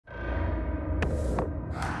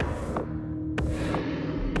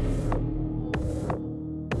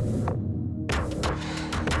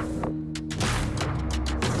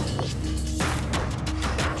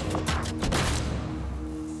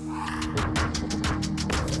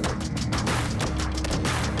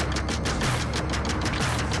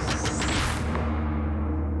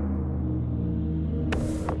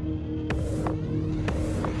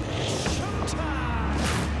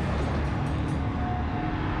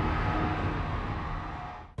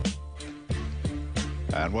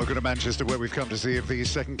And welcome to Manchester, where we've come to see if the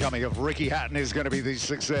second coming of Ricky Hatton is going to be the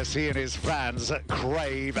success he and his fans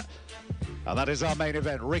crave. And that is our main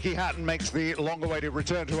event. Ricky Hatton makes the long-awaited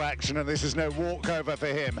return to action, and this is no walkover for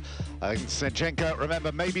him. Senchenko,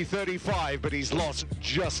 remember, maybe 35, but he's lost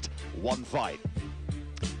just one fight.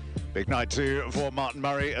 Big night too for Martin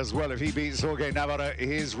Murray as well. If he beats Jorge Navarro,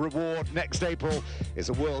 his reward next April is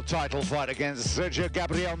a world title fight against Sergio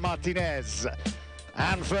Gabriel Martinez.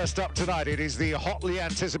 And first up tonight, it is the hotly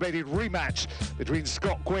anticipated rematch between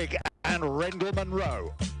Scott Quigg and Rendall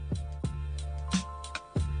Monroe.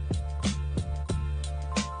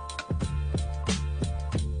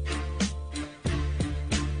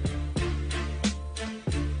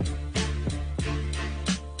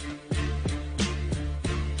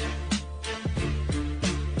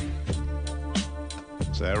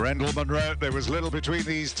 So Rendall Monroe, there was little between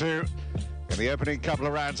these two in the opening couple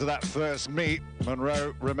of rounds of that first meet.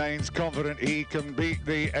 Monroe remains confident he can beat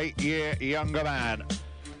the 8-year younger man.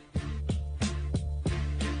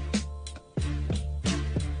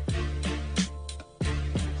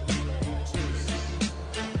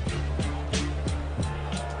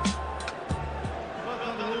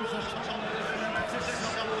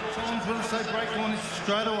 Break one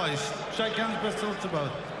straight away. Shake hands, best of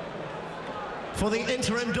about. For the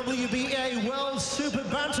interim WBA World Super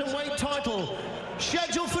Bantamweight title,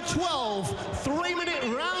 scheduled for 12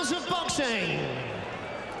 3-minute rounds of boxing.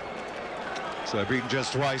 So beaten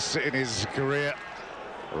just twice in his career,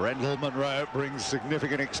 Rendall Monroe brings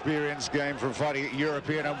significant experience game from fighting at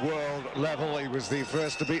European and world level. He was the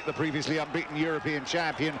first to beat the previously unbeaten European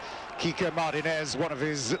champion, Quigg Martinez, one of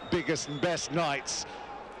his biggest and best nights.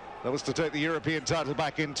 That was to take the European title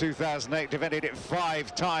back in 2008, defended it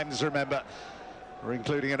 5 times, remember,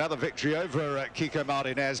 including another victory over Quigg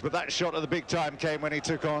Martinez. But that shot at the big time came when he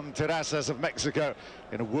took on Terrazas of Mexico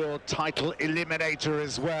in a world title eliminator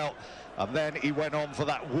as well. And then he went on for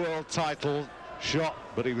that world title shot,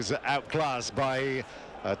 but he was outclassed by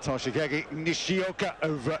Toshigeki Nishioka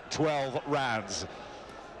over 12 rounds.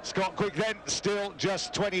 Scott Quigg then still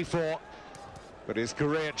just 24. But his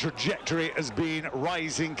career trajectory has been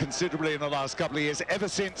rising considerably in the last couple of years, ever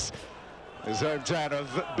since his hometown of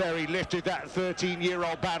Bury lifted that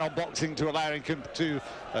 13-year-old ban on boxing to allow him to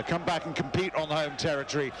come back and compete on home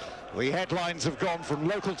territory. The headlines have gone from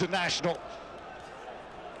local to national.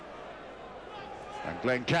 And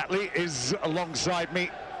Glenn Catley is alongside me.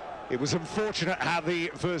 It was unfortunate how the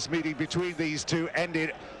first meeting between these two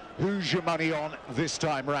ended. Who's your money on this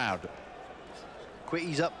time round?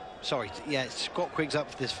 Quigg's up. Sorry, yeah, Scott Quigg's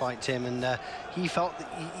up for this fight, Tim, and he felt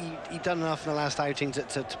that he'd done enough in the last outing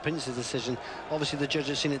to pinch the decision. Obviously, the judge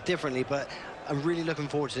has seen it differently, but I'm really looking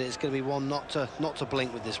forward to it. It's going to be one not to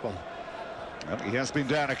blink with this one. Well, he has been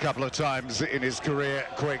down a couple of times in his career,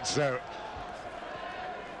 Quigg, so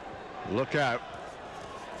look out.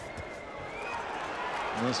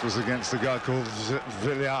 This was against a guy called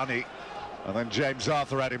Villani, and then James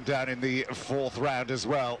Arthur had him down in the 4th round as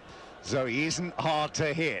well. So he isn't hard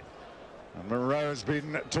to hit. And Monroe's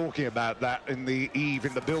been talking about that in the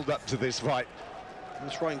build-up to this fight.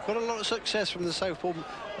 That's right, and quite a lot of success from the southpaw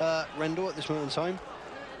Rendall at this moment in time.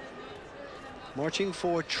 Marching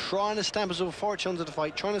forward, trying to stamp his authority onto the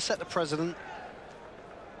fight, trying to set the precedent,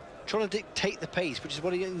 trying to dictate the pace, which is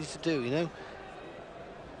what he needs to do, you know.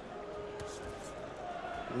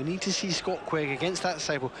 We need to see Scott Quigg against that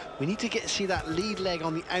southpaw. We need to see that lead leg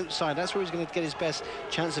on the outside. That's where he's going to get his best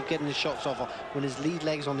chance of getting his shots off, when his lead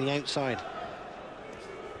leg's on the outside.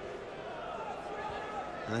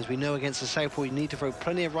 And as we know, against the southpaw, you need to throw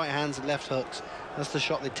plenty of right hands and left hooks. That's the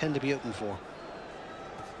shot they tend to be open for.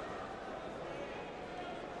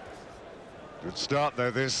 Good start, though,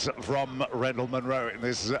 this from Rendall Monroe in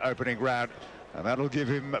this opening round, and that'll give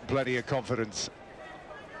him plenty of confidence.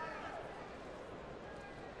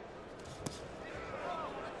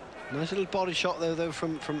 Nice little body shot though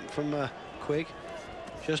from Quigg.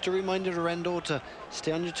 Just a reminder to Rendall to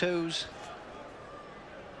stay on your toes.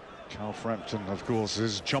 Carl Frampton, of course,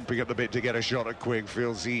 is chomping at the bit to get a shot at Quigg.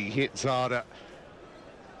 Feels he hits harder.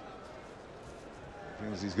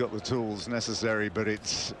 Feels he's got the tools necessary, but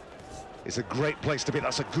it's a great place to be.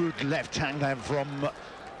 That's a good left hand from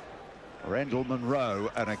Rendall Monroe,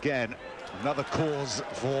 and again another cause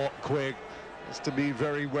for Quigg. To be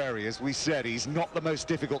very wary. As we said, he's not the most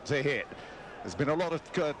difficult to hit. There's been a lot of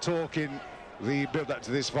talk in the build-up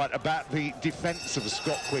to this fight about the defense of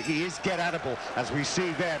Scott Quigg. He is get-attable, as we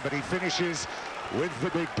see there, but he finishes with the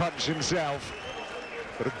big punch himself.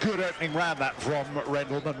 But a good opening round that from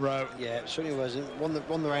Rendall Monroe. Yeah, it certainly was. It won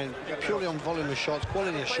the round purely on volume of shots,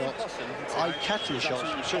 quality of shots, eye-catching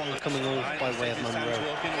shots, certainly coming over by way of Monroe. You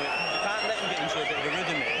can't let him get into a bit of a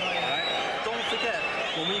rhythm here, right? Don't forget,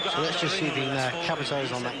 when we got so let's just see if he can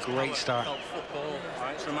capitalise on that great start. Football,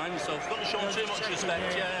 right? So remind yourself, don't show him too much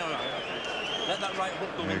respect. Yeah, all right. Let that right hook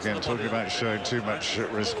go into Again, talking about showing too much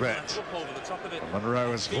respect.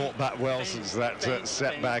 Monroe has fought back well since that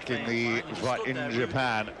setback in the fight in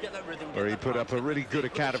Japan, where he put up a really good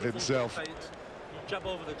account of himself. Jab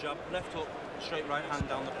over the jab, left hook, straight right hand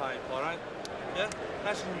down the pipe, all right? Yeah,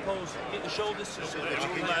 nice and composed. Get the shoulders to the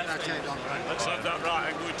Let's have that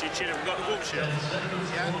right and go into your chin. We've got the book shield.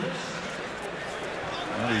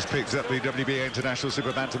 Well, he's picked up the WBA International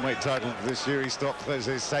Super Bantamweight title this year. He stopped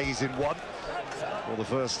Jose Seis in one for the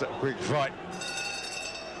first Quigg fight.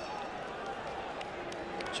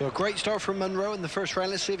 So a great start from Monroe in the first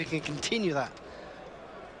round. Let's see if he can continue that,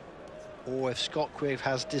 or if Scott Quigg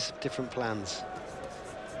has different plans.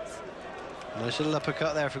 Nice little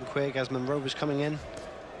uppercut there from Quigg as Monroe was coming in.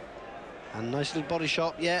 And nice little body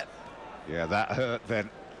shot, yeah. Yeah, that hurt then.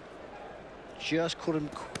 Just caught him,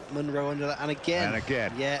 Monroe under that, and again. And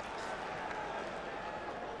again. Yeah.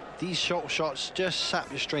 These short shots just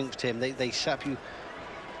sap your strength, Tim. They sap you.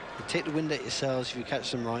 They take the wind at yourselves if you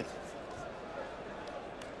catch them right.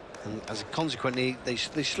 And as consequently, they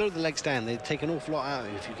slow the legs down. They take an awful lot out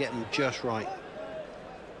of you if you get them just right.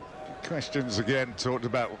 Questions again talked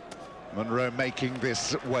about Monroe making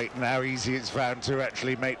this weight and how easy it's found to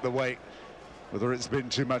actually make the weight, whether it's been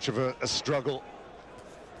too much of a struggle.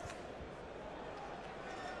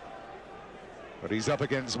 But he's up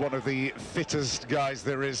against one of the fittest guys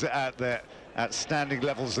there is out there. Outstanding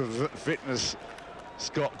levels of fitness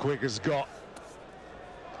Scott Quigg has got.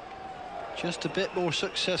 Just a bit more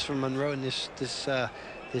success from Monroe in this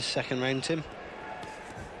second round, Tim.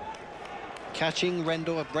 Catching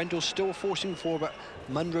Rendall. Rendall's still forcing forward, but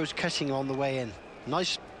Monroe's catching him on the way in.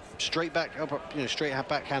 Nice straight back, straight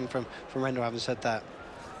backhand from Rendall, having said that.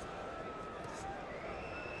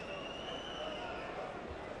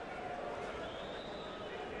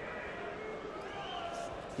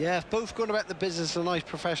 Yeah, both going about the business in a nice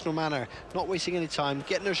professional manner, not wasting any time,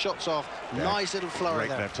 getting their shots off. Yeah. Nice little flurry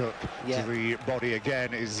there. Left hook to the body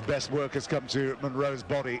again. His best work has come to Monroe's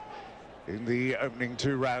body in the opening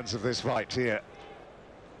 2 rounds of this fight here.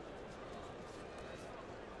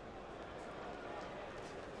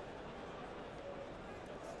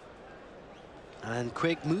 And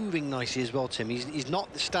Quigg moving nicely as well, Tim. He's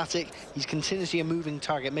not static. He's continuously a moving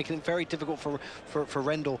target, making it very difficult for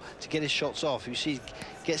Rendall to get his shots off. You see, he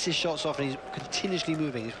gets his shots off and he's continuously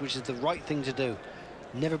moving, which is the right thing to do.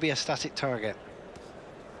 Never be a static target.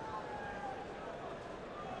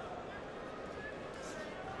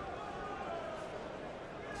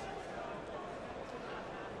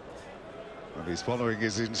 And he's following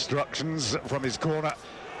his instructions from his corner.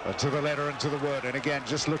 To the letter and to the word, and again,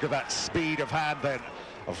 just look at that speed of hand then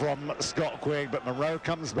from Scott Quigg, but Monroe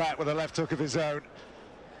comes back with a left hook of his own.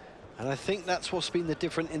 And I think that's what's been the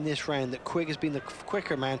difference in this round, that Quigg has been the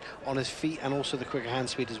quicker man on his feet and also the quicker hand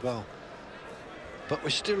speed as well. But we're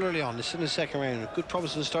still early on. It's still in the second round. A good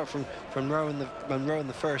promising start from Monroe in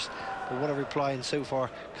the first, but what a reply and so far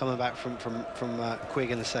coming back from Quigg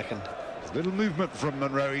in the second. Little movement from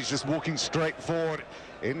Monroe. He's just walking straight forward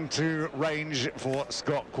into range for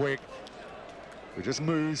Scott Quigg, who just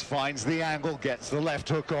moves, finds the angle, gets the left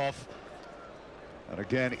hook off, and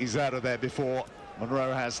again he's out of there before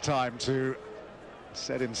Monroe has time to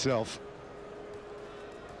set himself.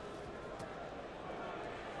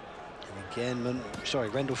 And again,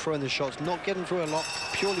 Rendall throwing the shots, not getting through a lot,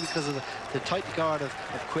 purely because of the tight guard of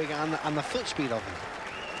Quigg and the foot speed of him.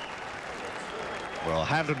 Well,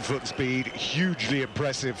 hand and foot speed, hugely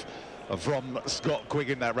impressive from Scott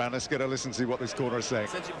Quigg in that round. Let's get a listen, see what this corner is saying.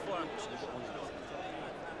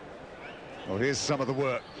 Well, here's some of the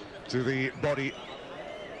work to the body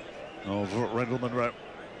of Rendall Monroe.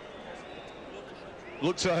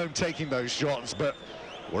 Looks at home taking those shots, but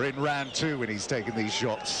we're in round 2 when he's taking these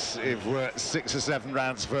shots. If we're 6 or 7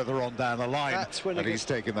 rounds further on down the line and he's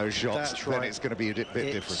taking those shots, then it's going to be a bit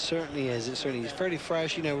different. It certainly is. It certainly is. Fairly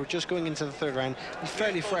fresh. You know, we're just going into the 3rd round. He's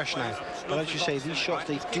fairly fresh now. But as you say, these shots,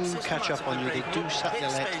 they do catch up on you. They do sap your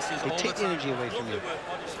legs. They take the energy away from you.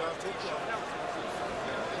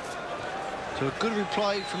 So a good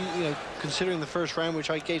reply from, considering the first round,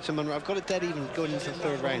 which I gave to Monroe. I've got it dead even going into the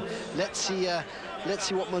 3rd round. Let's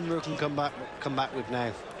see what Monroe can come back with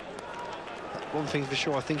now. One thing for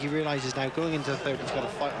sure, I think he realises now, going into the 3rd, he's got a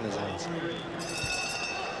fight on his hands.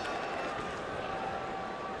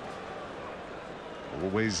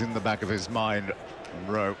 Always in the back of his mind,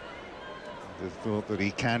 Monroe, the thought that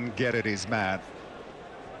he can get at his man.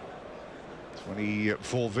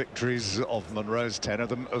 24 victories of Monroe's, 10 of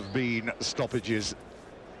them have been stoppages.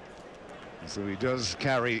 So he does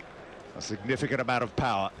carry a significant amount of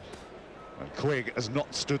power. And Quigg has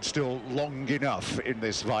not stood still long enough in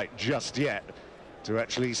this fight just yet to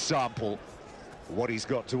actually sample what he's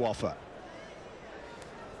got to offer.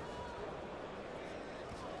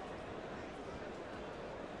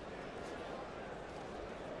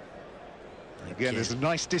 Again, there's a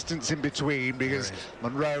nice distance in between because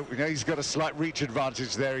Monroe, you know, he's got a slight reach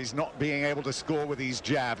advantage there. He's not being able to score with these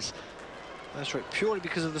jabs. That's right, purely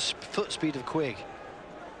because of the foot speed of Quigg.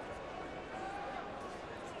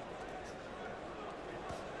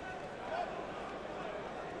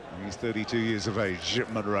 He's 32 years of age,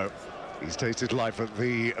 Monroe. He's tasted life at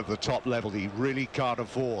the top level. He really can't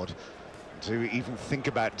afford to even think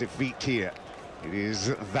about defeat here. It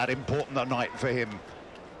is that important a night for him.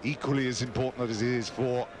 Equally as important as it is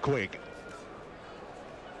for Quigg.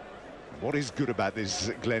 What is good about this,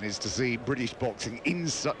 Glenn, is to see British boxing in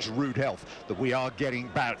such rude health that we are getting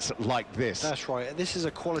bouts like this. That's right. This is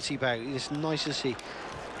a quality bout. It's nice to see.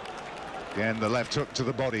 Again, the left hook to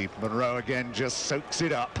the body. Monroe again just soaks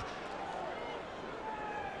it up.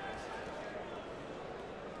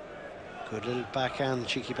 Good little backhand,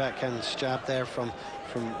 cheeky backhand jab there from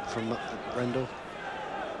Rendall.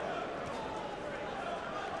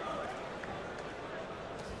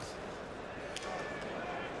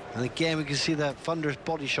 And again, we can see that thunderous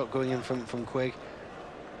body shot going in from Quigg.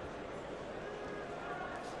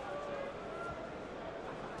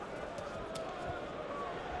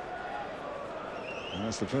 And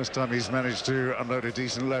that's the first time he's managed to unload a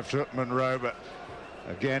decent left hook, Monroe, but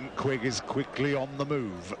again, Quigg is quickly on the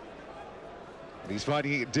move. He's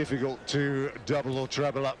finding it difficult to double or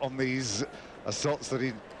treble up on these assaults that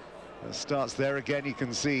he starts there again. You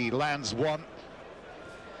can see he lands one.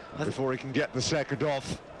 Before he can get the second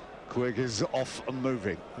off, Quigg is off and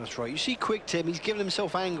moving. That's right. You see Quigg, Tim, he's giving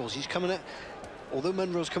himself angles. He's coming at, although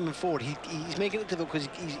Monroe's coming forward, he's making it difficult because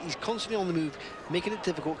he's constantly on the move, making it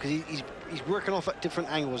difficult because he's working off at different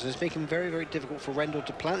angles, and it's making it very, very difficult for Rendall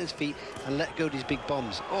to plant his feet and let go of these big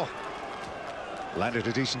bombs. Oh. Landed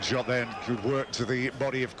a decent shot there and good work to the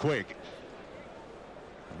body of Quigg.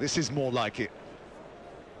 This is more like it.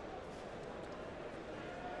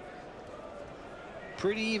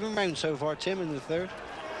 Pretty even round so far, Tim, in the third.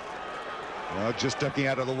 Well, just ducking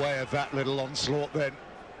out of the way of that little onslaught then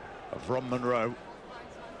from Monroe.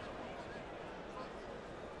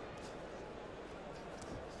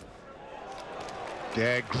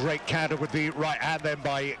 Yeah, great counter with the right hand then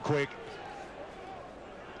by Quigg.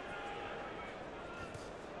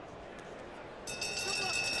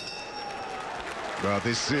 Well,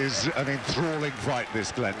 this is an enthralling fight,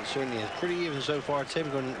 this, Glenn. It certainly is. Pretty even so far,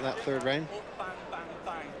 Tim, going into that third round.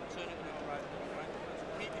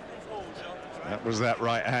 That was that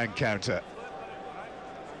right hand counter.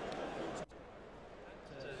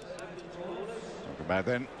 Talk about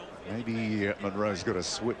then, maybe Monroe's got to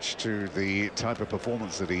switch to the type of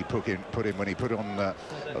performance that he put in when he put on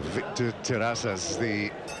Victor Terrazas,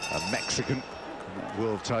 the Mexican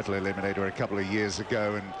world title eliminator a couple of years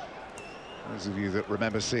ago. And those of you that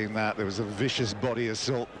remember seeing that, there was a vicious body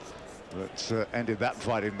assault that ended that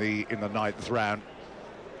fight in the ninth round.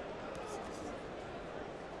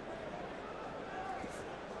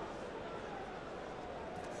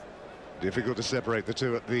 Difficult to separate the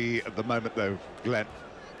two at the moment, though, Glenn.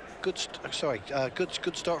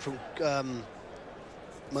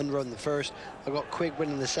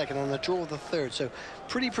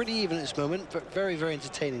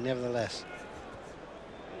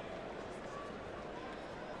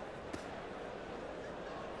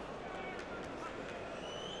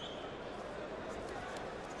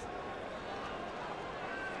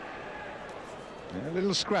 A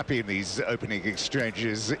little scrappy in these opening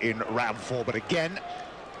exchanges in round 4, but again,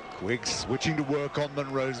 Quigg switching to work on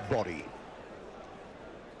Monroe's body.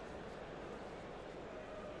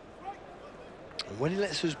 And when he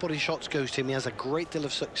lets those body shots go to him, he has a great deal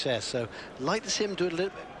of success. So, like to see him do a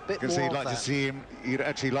little bit more of that. You'd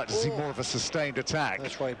actually like to see more of a sustained attack.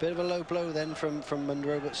 That's right. A bit of a low blow then from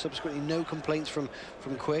Monroe, but subsequently no complaints from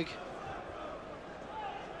Quigg.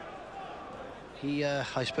 He,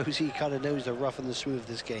 I suppose he kind of knows the rough and the smooth of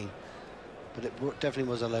this game, but it definitely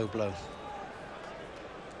was a low blow.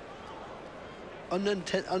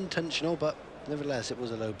 Unintentional, but nevertheless, it was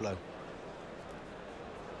a low blow.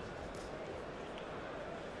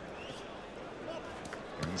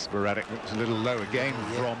 And sporadic, it was a little low again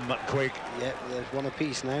from Quigg. Yeah, there's one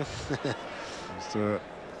apiece now. Just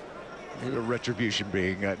A bit of retribution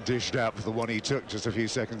being dished out for the one he took just a few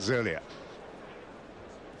seconds earlier.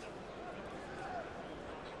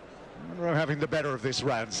 Monroe having the better of this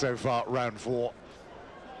round so far, round 4.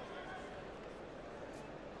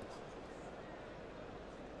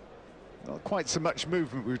 Not quite so much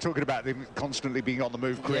movement. We were talking about them constantly being on the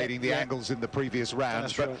move, creating the angles in the previous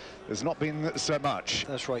rounds, but there's not been so much.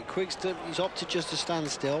 That's right. Quigg's he's opted just to stand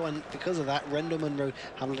still, and because of that, Rendall Monroe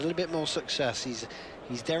had a little bit more success. He's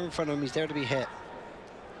there in front of him. He's there to be hit.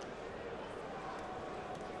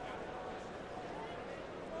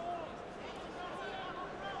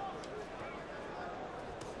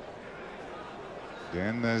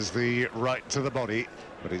 Then there's the right to the body,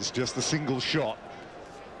 but it's just a single shot.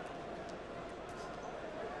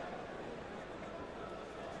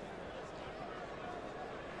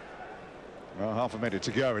 Well, half a minute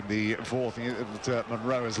to go in the 4th.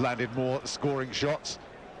 Monroe has landed more scoring shots.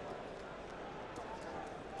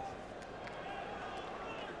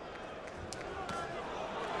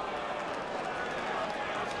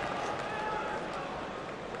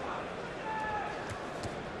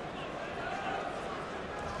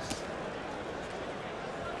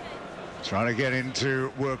 Trying to get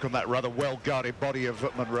into work on that rather well-guarded body of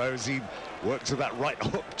Monroe as he worked to that right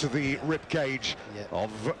hook to the rib cage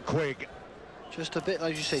of Quigg. Just a bit,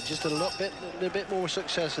 like you say, just a little bit more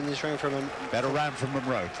success in this round from him. Better round from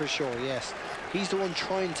Monroe. For sure, yes. He's the one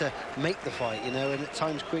trying to make the fight, you know, and at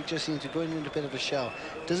times Quigg just seems to go into a bit of a shell.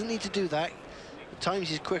 Doesn't need to do that. At times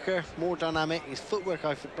he's quicker, more dynamic. His footwork,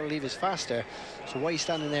 I believe, is faster. So why he's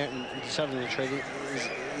standing there and deciding to trade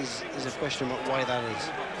is a question about why that is.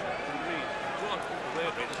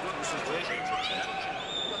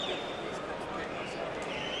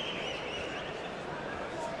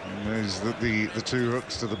 There's the 2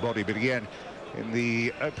 hooks to the body, but again, in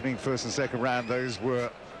the opening 1st and 2nd round, those were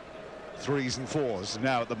 3s and 4s.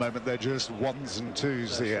 Now, at the moment, they're just 1s and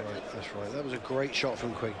 2s here. Right, that's right. That was a great shot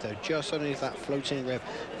from Quigg, though, just underneath that floating rib.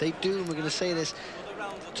 They do, and we're going to say this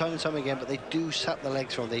time and time again, but they do sap the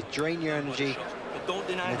legs from. They drain your energy. Don't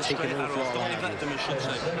deny the straight arrows, don't neglect them, I should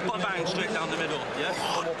say. Put a bang straight down the middle,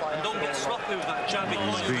 yeah? And don't get sloppy with that jab.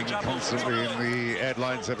 He's been constantly in the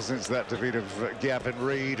headlines ever since that defeat of Gavin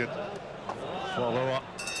Reed, and follow up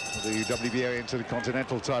the WBA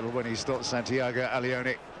Intercontinental title when he stopped Santiago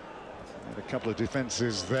Alione. Had a couple of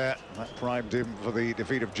defences there. That primed him for the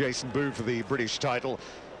defeat of Jason Boo for the British title.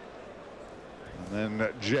 And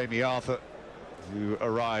then Jamie Arthur, who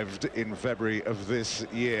arrived in February of this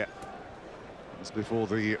year. Just before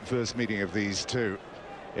the first meeting of these two.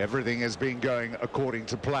 Everything has been going according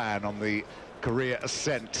to plan on the career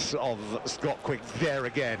ascent of Scott Quigg. There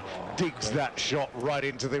again, digs that shot right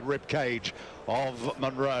into the rib cage of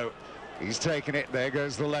Monroe. He's taken it. There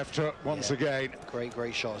goes the left hook once again.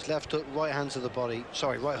 Great shots. Left hook, right hand to the body.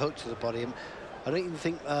 Sorry, right hook to the body. And I don't even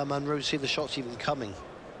think Monroe see the shots even coming.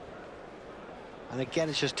 And again,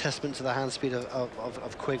 it's just testament to the hand speed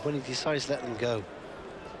of Quigg when he decides to let them go.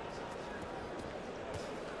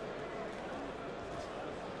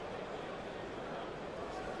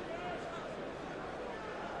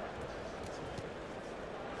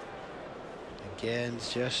 Again,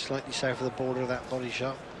 it's just slightly south of the border of that body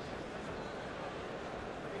shot.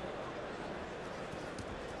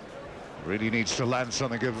 Really needs to land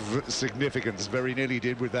something of significance. Very nearly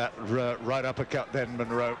did with that right uppercut then,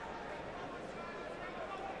 Monroe.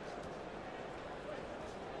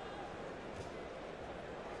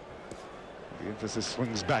 The emphasis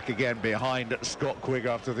swings back again behind Scott Quigg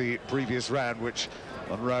after the previous round, which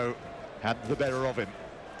Monroe had the better of him.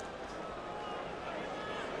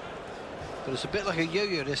 But it's a bit like a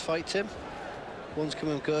yo-yo, this fight, Tim. One's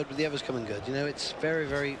coming good, but the other's coming good. You know, it's very,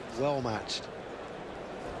 very well matched.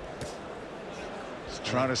 Just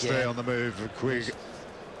trying to stay on the move for Quigg.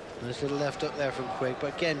 Nice little left up there from Quigg,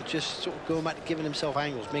 but again, just sort of going back to giving himself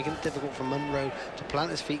angles, making it difficult for Monroe to plant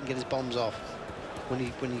his feet and get his bombs off. When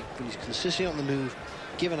he's consistently on the move,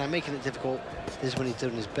 giving and making it difficult, this is when he's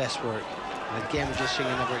doing his best work. And again, we're just seeing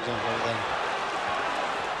another example of it then.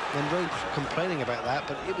 Monroe complaining about that,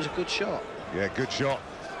 but it was a good shot. Yeah, good shot.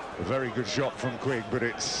 A very good shot from Quigg, but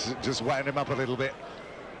it's just wound him up a little bit.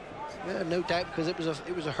 Yeah, no doubt, because it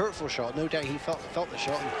was a hurtful shot. No doubt he felt the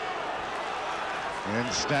shot.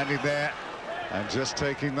 And standing there and just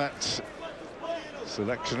taking that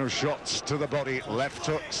selection of shots to the body, left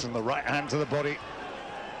hooks and the right hand to the body.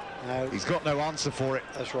 Now, he's got no answer for it.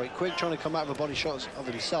 That's right. Quigg trying to come out with a body shot of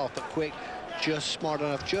himself, but Quigg just smart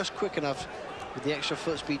enough, just quick enough with the extra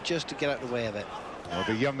foot speed just to get out of the way of it. Well,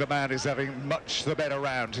 the younger man is having much the better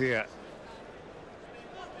round here.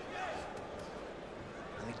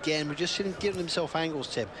 And again, we're just seeing him giving himself angles,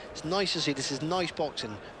 Tim. It's nice to see. This is nice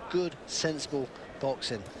boxing. good, sensible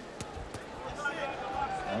boxing.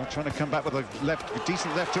 Well, trying to come back with a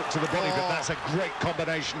decent left hook to the body, but that's a great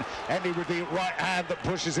combination. Ending with the right hand that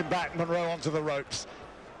pushes him back, Monroe onto the ropes.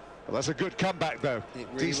 Well, that's a good comeback, though.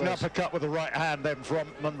 Really decent uppercut with the right hand then from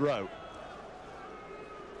Monroe.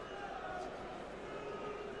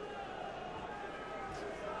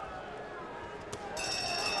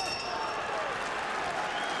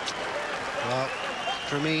 Well,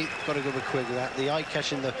 for me, got to go with Quigg with that. The eye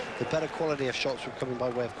catching, the better quality of shots were coming by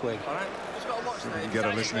way of Quigg. All right, just got to watch that. You can get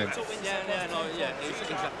a listen in. Yeah,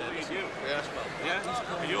 exactly.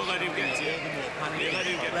 You let him get to you.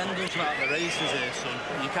 Rendall's not the races here, son.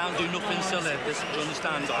 You can't do nothing silly. This, do you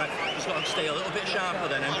understand? All right, just got to stay a little bit sharper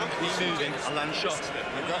then, and keep moving and land shots.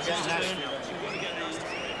 You've got to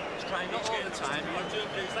try not all the time.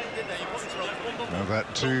 Now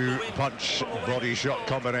that two-punch body shot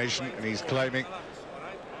combination, and he's claiming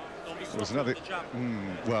there was another.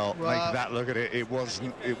 Well, make that look at it. It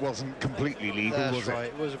wasn't completely legal, was it?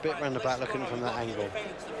 It was a bit round the back looking from that angle.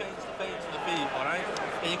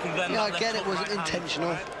 Yeah, again, it wasn't intentional.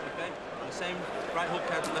 The same right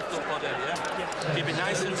hook out to left hook body, yeah? Keep it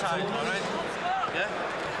nice and tight, all right? Yeah?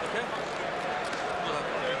 Okay?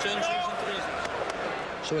 Turn twos and threes.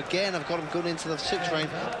 So again, I've got him going into the 6th round,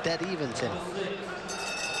 dead even, Tim.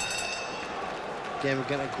 Again, we're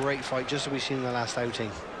getting a great fight, just as we've seen in the last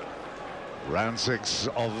outing. Round 6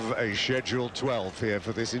 of a scheduled 12 here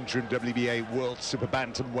for this interim WBA World Super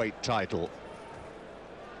Bantamweight title.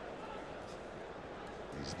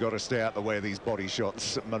 He's got to stay out the way of these body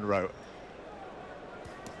shots, Monroe.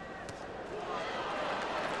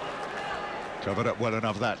 Covered up well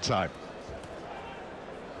enough that time.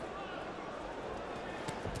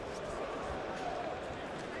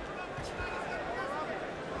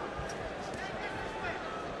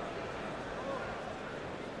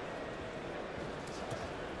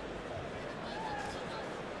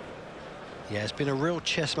 Yeah, it's been a real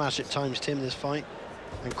chess match at times, Tim, this fight.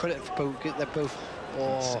 And credit for both. They're both.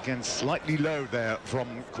 Once again, slightly low there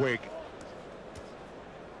from Quigg.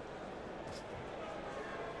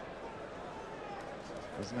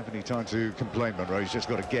 Doesn't have any time to complain, Monroe. He's just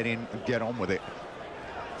got to get in and get on with it.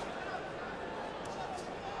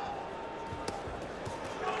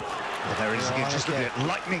 Well, there it is again, just a bit.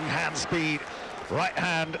 Lightning hand speed. Right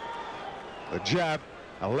hand, a jab,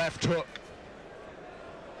 a left hook.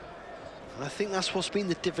 And I think that's what's been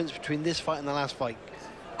the difference between this fight and the last fight.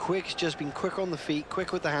 Quigg's just been quick on the feet,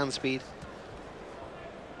 quick with the hand speed.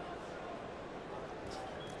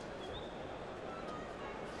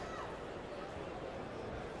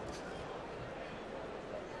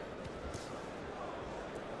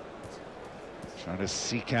 Trying to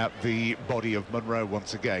seek out the body of Monroe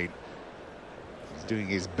once again. He's doing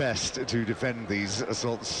his best to defend these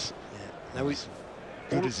assaults. Yeah. Now as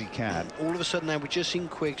good as he can. All of a sudden now we've just seen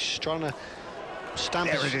Quigg trying to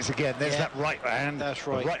stamp. There it is again. There's that right hand. That's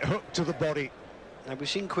right. The right hook to the body. Now we've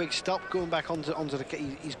seen Quigg stop going back onto the.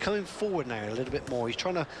 He's coming forward now a little bit more. He's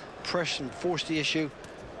trying to press and force the issue.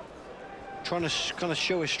 Trying to kind of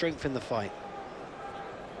show his strength in the fight.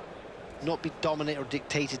 Not be dominated or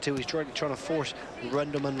dictated to. He's trying to force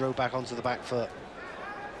Rendall Monroe back onto the back foot.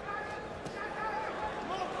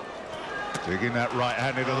 Digging that right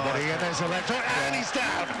hand into the body, and there's a left hook, and he's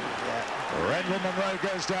down. Rendall Monroe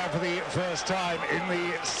goes down for the first time in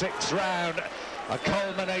the 6th round. A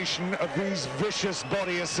culmination of these vicious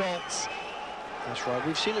body assaults. That's right.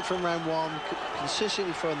 We've seen it from round 1,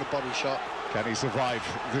 consistently throwing the body shot. Can he survive?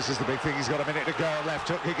 This is the big thing. He's got a minute to go. Left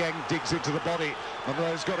hook again, digs into the body.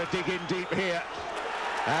 Monroe's got to dig in deep here.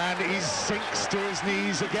 And he sinks to his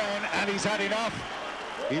knees again, and he's had enough.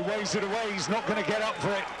 He waves it away. He's not going to get up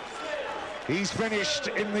for it. He's finished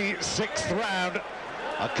in the 6th round.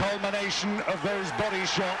 A culmination of those body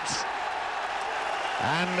shots.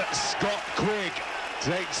 And Scott Quigg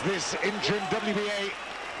takes this interim WBA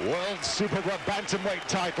World Super Bantamweight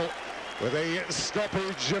title with a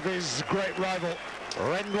stoppage of his great rival,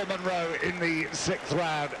 Rendall Monroe, in the 6th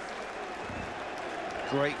round.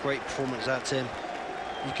 Great performance, that, Tim.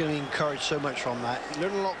 You can encourage so much from that. You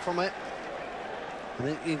learn a lot from it.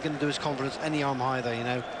 And he's going to do his confidence any arm higher, you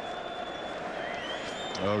know.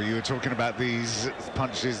 Oh, you were talking about these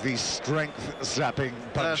punches, these strength-sapping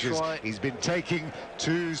punches. That's right. He's been taking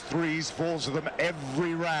 2s, 3s, 4s of them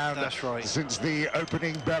every round. That's right. Since the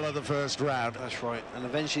opening bell of the 1st round. That's right. And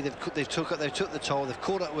eventually they took the toll. They've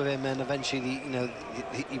caught up with him, and eventually,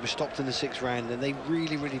 he was stopped in the 6th round. And they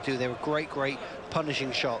really do. They were great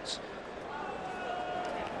punishing shots.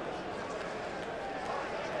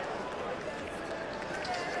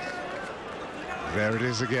 There it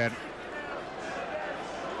is again.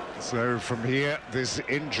 So from here, this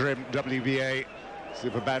interim WBA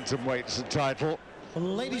Super Bantamweight title.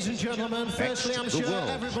 Ladies and gentlemen, firstly, I'm sure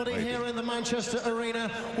everybody here in the Manchester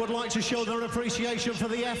Arena would like to show their appreciation for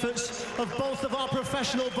the efforts of both of our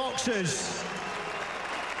professional boxers.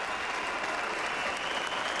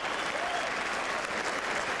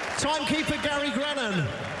 Timekeeper Gary Grennan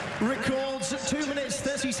records 2 minutes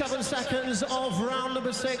 37 seconds of round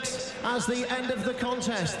number 6 as the end of the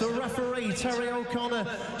contest. The referee, Terry O'Connor,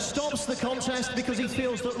 stops the contest because he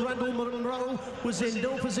feels that Rendall Monroe was in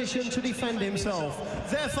no position to defend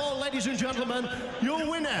himself. Therefore, ladies and gentlemen, your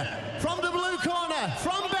winner from the blue corner,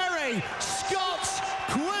 from Bury, Scott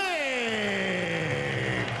Quigg.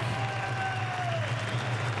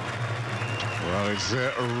 Well, it's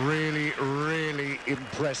a really, really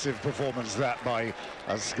impressive performance that by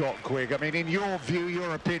Scott Quigg. I mean, in your view,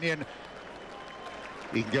 your opinion,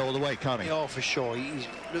 he can go all the way, can't he? Oh, for sure. He's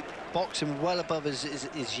boxing well above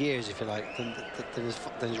his years, if you like, than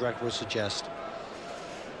his record would suggest.